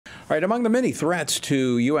All right, among the many threats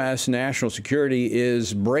to U.S. national security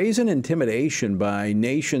is brazen intimidation by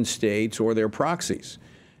nation states or their proxies.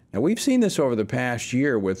 Now, we've seen this over the past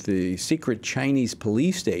year with the secret Chinese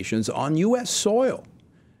police stations on U.S. soil,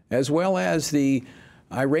 as well as the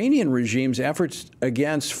Iranian regime's efforts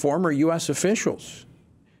against former U.S. officials.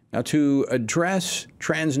 Now, to address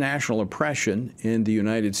transnational oppression in the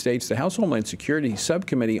United States, the House Homeland Security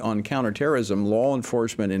Subcommittee on Counterterrorism, Law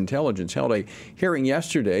Enforcement, and Intelligence held a hearing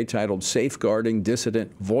yesterday titled Safeguarding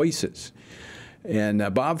Dissident Voices.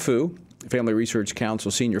 And Bob Fu, Family Research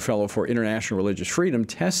Council Senior Fellow for International Religious Freedom,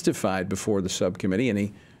 testified before the subcommittee, and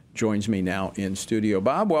he joins me now in studio.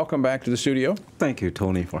 Bob, welcome back to the studio. Thank you,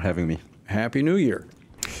 Tony, for having me. Happy New Year.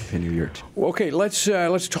 Happy New Year. Okay,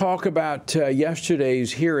 let's talk about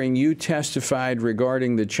yesterday's hearing. You testified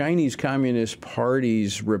regarding the Chinese Communist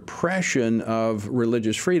Party's repression of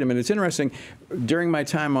religious freedom. And it's interesting, during my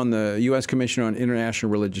time on the U.S. Commission on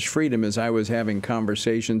International Religious Freedom, as I was having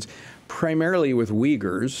conversations primarily with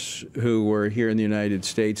Uyghurs who were here in the United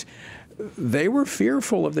States, they were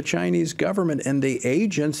fearful of the Chinese government and the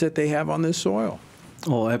agents that they have on this soil.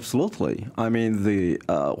 Oh, absolutely. I mean,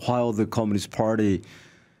 while the Communist Party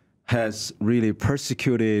has really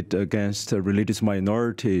persecuted against religious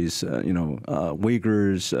minorities,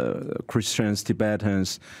 Uyghurs, Christians,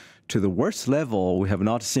 Tibetans, to the worst level we have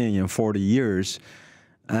not seen in 40 years.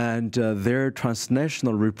 And their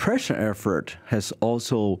transnational repression effort has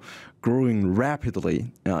also grown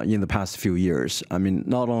rapidly in the past few years. I mean,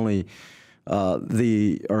 not only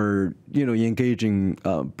they are, engaging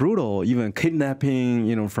brutal, even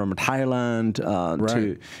kidnapping, from Thailand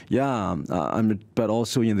to, but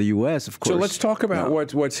also in the U.S., of course. So let's talk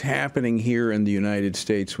about what's happening here in the United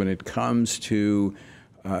States when it comes to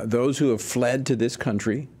those who have fled to this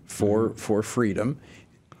country for freedom.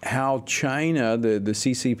 How China, the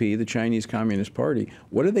CCP, the Chinese Communist Party,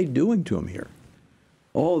 what are they doing to them here?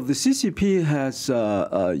 Oh, the CCP has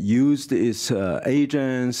used its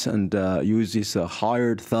agents and used its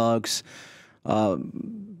hired thugs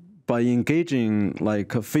by engaging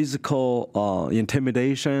like physical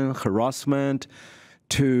intimidation, harassment,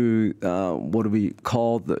 to what we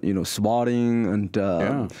call the swatting and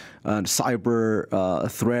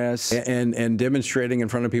cyber threats and demonstrating in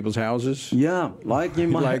front of people's houses. Yeah, like in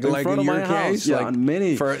my like in front in of your my case, house. Yeah, like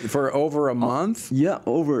many for over a month. Yeah,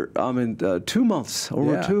 over 2 months.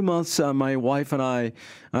 Over 2 months, my wife and I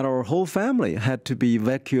and our whole family had to be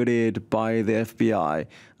evacuated by the FBI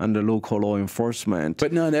and the local law enforcement.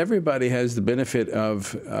 But not everybody has the benefit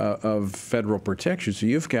of federal protection. So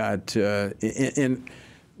you've got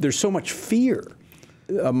there's so much fear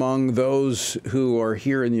among those who are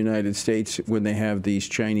here in the United States when they have these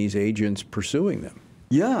Chinese agents pursuing them.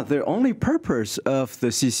 Yeah, the only purpose of the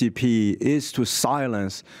CCP is to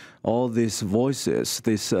silence all these voices,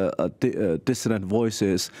 these dissident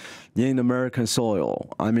voices in American soil.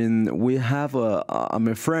 I mean, we have I'm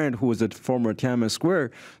a friend who was a former Tiananmen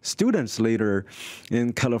Square students leader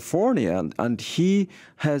in California, and he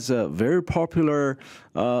has a very popular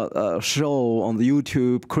show on the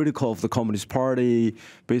YouTube critical of the Communist Party,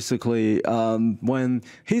 basically when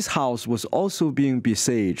his house was also being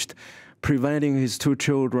besieged, preventing his 2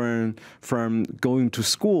 children from going to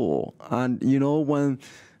school. And, when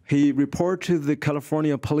he reported to the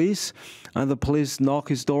California police, and the police knocked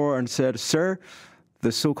his door and said, "Sir,"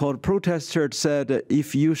 the so-called protester said,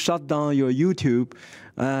 "if you shut down your YouTube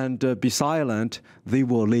and be silent, they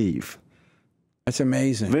will leave." That's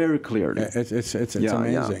amazing. Very clearly. It's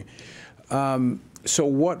amazing. Yeah. So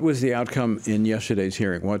what was the outcome in yesterday's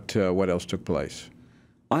hearing? What else took place?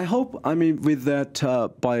 I hope, with that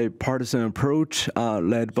bipartisan approach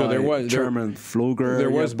led by Chairman Floger. There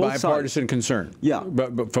was bipartisan concern. Yeah.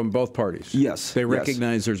 But from both parties. Yes. They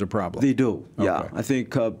recognize there's a problem. They do, yeah. Okay. I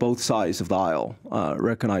think both sides of the aisle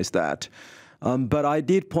recognize that. But I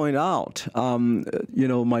did point out,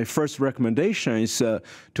 my first recommendation is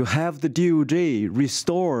to have the DOJ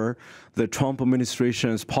restore the Trump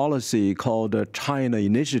administration's policy called the China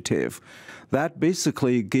Initiative. That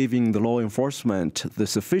basically giving the law enforcement the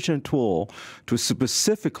sufficient tool to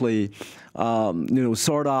specifically,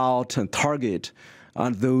 sort out and target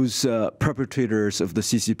those perpetrators of the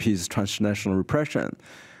CCP's transnational repression.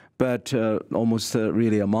 But almost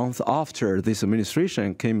really a month after this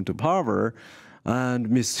administration came to power, and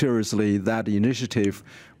mysteriously that initiative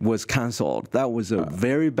was canceled. That was a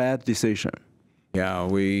very bad decision. Yeah,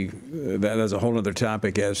 that's a whole other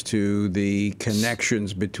topic as to the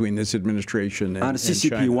connections between this administration and CCP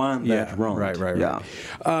China. won that round. Right. Yeah.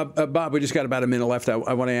 Bob, we just got about a minute left. I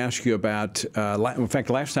want to ask you about, in fact,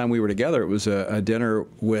 last time we were together, it was a dinner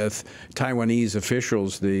with Taiwanese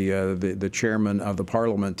officials. The chairman of the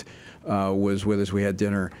parliament was with us. We had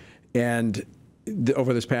dinner. And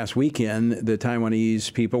over this past weekend, the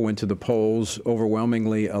Taiwanese people went to the polls,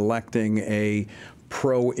 overwhelmingly electing a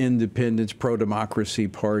pro-independence, pro-democracy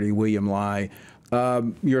party, William Lai.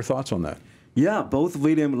 Your thoughts on that? Yeah, both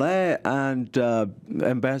William Lai and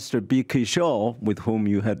Ambassador B.K. Shaw, with whom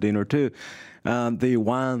you had dinner too, they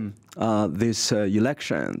won this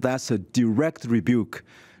election. That's a direct rebuke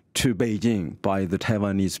to Beijing by the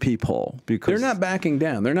Taiwanese people. Because they're not backing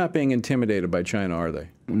down. They're not being intimidated by China, are they?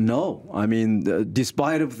 No, I mean,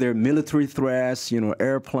 despite of their military threats,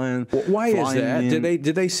 airplane. Why is that? In.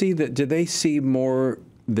 Did they see that? Did they see more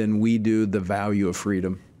than we do the value of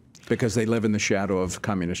freedom, because they live in the shadow of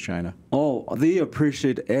communist China? Oh, they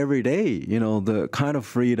appreciate every day, the kind of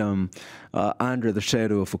freedom under the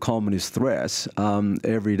shadow of communist threats.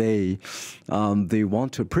 Every day, they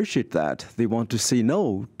want to appreciate that. They want to say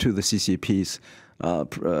no to the CCP's,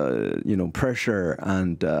 pressure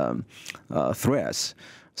and threats.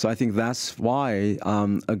 So I think that's why,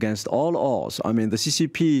 against all odds, I mean, the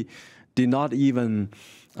CCP did not even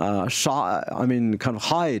kind of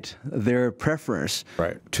hide their preference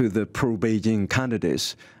to the pro-Beijing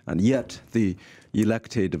candidates, and yet they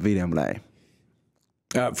elected William Lai.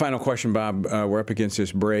 Final question, Bob. We're up against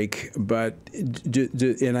this break, but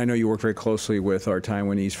and I know you work very closely with our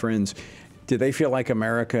Taiwanese friends. Do they feel like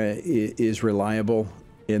America is reliable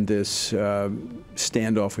in this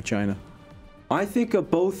standoff with China? I think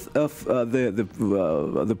both of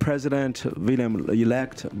the president,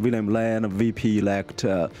 William-elect William Lai, and VP-elect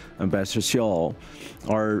Ambassador Shaw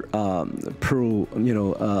are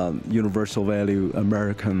universal value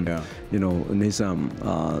American,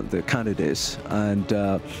 the candidates, and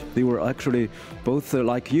they were actually both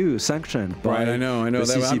like you sanctioned by I know the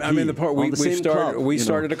CCP. I'm in the part we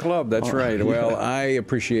started a club. That's right. Yeah. Well, I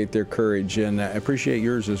appreciate their courage, and I appreciate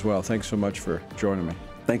yours as well. Thanks so much for joining me.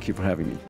 Thank you for having me.